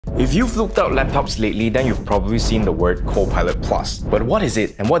If you've looked out laptops lately, then you've probably seen the word Copilot Plus. But what is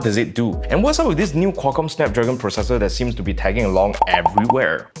it and what does it do? And what's up with this new Qualcomm Snapdragon processor that seems to be tagging along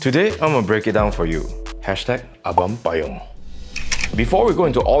everywhere? Today, I'm gonna break it down for you. #Abang Payung. Before we go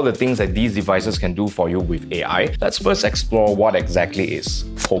into all the things that these devices can do for you with AI, let's first explore what exactly is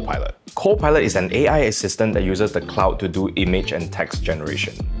Copilot. Copilot is an AI assistant that uses the cloud to do image and text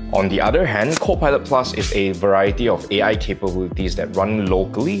generation. On the other hand, Copilot Plus is a variety of AI capabilities that run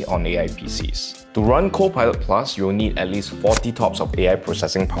locally on AI PCs. To run Copilot Plus, you'll need at least 40 TOPS of AI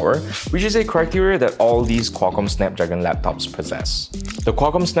processing power, which is a criteria that all these Qualcomm Snapdragon laptops possess. The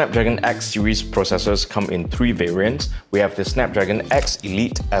Qualcomm Snapdragon X series processors come in 3 variants. We have the Snapdragon X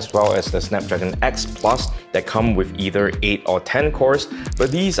Elite as well as the Snapdragon X Plus that come with either 8 or 10 cores,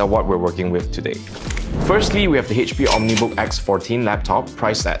 but these are what we're working with today. Firstly, we have the HP OmniBook X14 laptop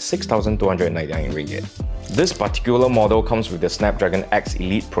priced at 6,299 ringgit. This particular model comes with the Snapdragon X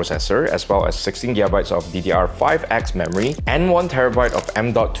Elite processor as well as 16GB of DDR5X memory and 1TB of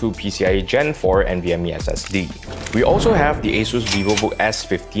M.2 PCIe Gen 4 NVMe SSD. We also have the Asus VivoBook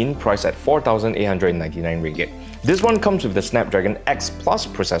S15 priced at 4,899 ringgit. This one comes with the Snapdragon X Plus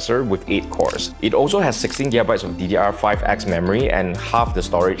processor with 8 cores. It also has 16GB of DDR5X memory and half the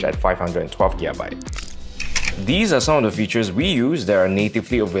storage at 512GB. These are some of the features we use that are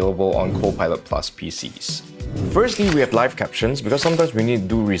natively available on Copilot Plus PCs. Firstly, we have live captions because sometimes we need to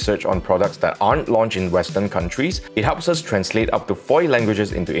do research on products that aren't launched in Western countries. It helps us translate up to 40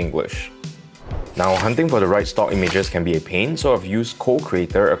 languages into English. Now, hunting for the right stock images can be a pain, so I've used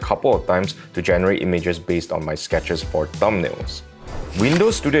Cocreator a couple of times to generate images based on my sketches for thumbnails.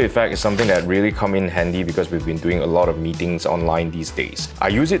 Windows Studio Effect is something that really come in handy because we've been doing a lot of meetings online these days. I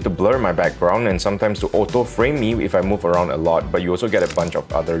use it to blur my background and sometimes to auto-frame me if I move around a lot, but you also get a bunch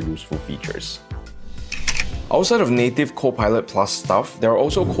of other useful features. Outside of native Copilot Plus stuff, there are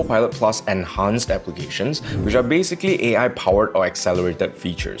also Copilot Plus enhanced applications, which are basically AI-powered or accelerated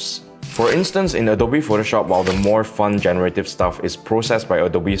features. For instance, in Adobe Photoshop, while the more fun generative stuff is processed by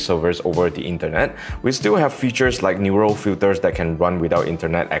Adobe servers over the internet, we still have features like neural filters that can run without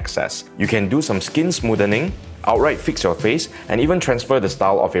internet access. You can do some skin smoothing, outright fix your face, and even transfer the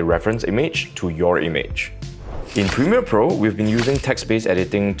style of a reference image to your image. In Premiere Pro, we've been using text-based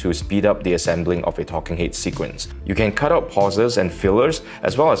editing to speed up the assembling of a talking head sequence. You can cut out pauses and fillers,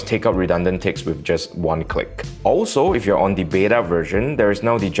 as well as take out redundant takes with just one click. Also, if you're on the beta version, there is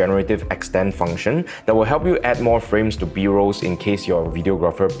now the generative extend function that will help you add more frames to B-rolls in case your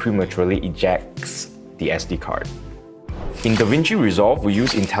videographer prematurely ejects the SD card. In DaVinci Resolve, we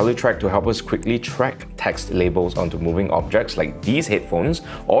use IntelliTrack to help us quickly track text labels onto moving objects like these headphones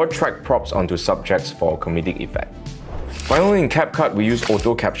or track props onto subjects for comedic effect. Finally, in CapCut, we use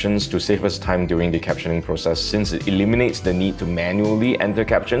auto captions to save us time during the captioning process since it eliminates the need to manually enter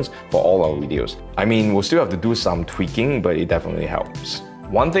captions for all our videos. I mean, we'll still have to do some tweaking, but it definitely helps.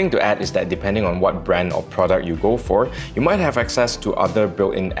 One thing to add is that depending on what brand or product you go for, you might have access to other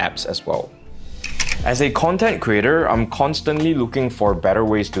built-in apps as well. As a content creator, I'm constantly looking for better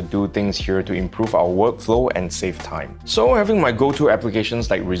ways to do things here to improve our workflow and save time. So having my go-to applications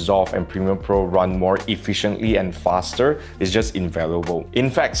like Resolve and Premiere Pro run more efficiently and faster is just invaluable.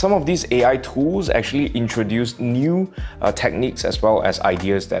 In fact, some of these AI tools actually introduced new techniques as well as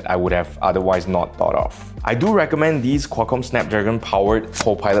ideas that I would have otherwise not thought of. I do recommend these Qualcomm Snapdragon-powered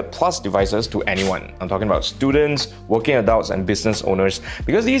Copilot Plus devices to anyone. I'm talking about students, working adults, and business owners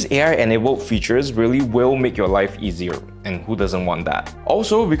because these AI-enabled features really will make your life easier. And who doesn't want that?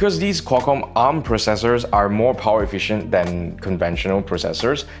 Also, because these Qualcomm ARM processors are more power efficient than conventional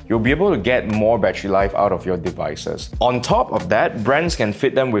processors, you'll be able to get more battery life out of your devices. On top of that, brands can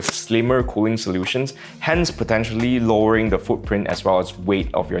fit them with slimmer cooling solutions, hence potentially lowering the footprint as well as weight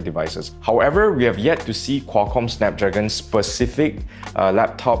of your devices. However, we have yet to see Qualcomm Snapdragon specific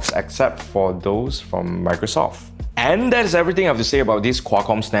laptops except for those from Microsoft. And that is everything I have to say about these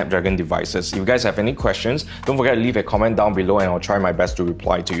Qualcomm Snapdragon devices. If you guys have any questions, don't forget to leave a comment down below and I'll try my best to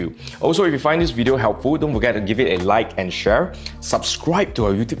reply to you. Also, if you find this video helpful, don't forget to give it a like and share, subscribe to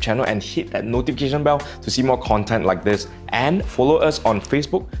our YouTube channel and hit that notification bell to see more content like this, and follow us on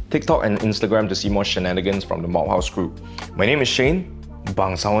Facebook, TikTok and Instagram to see more shenanigans from the Mob House crew. My name is Shane,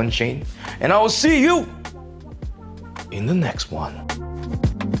 Bangsawan Shane, and I will see you in the next one.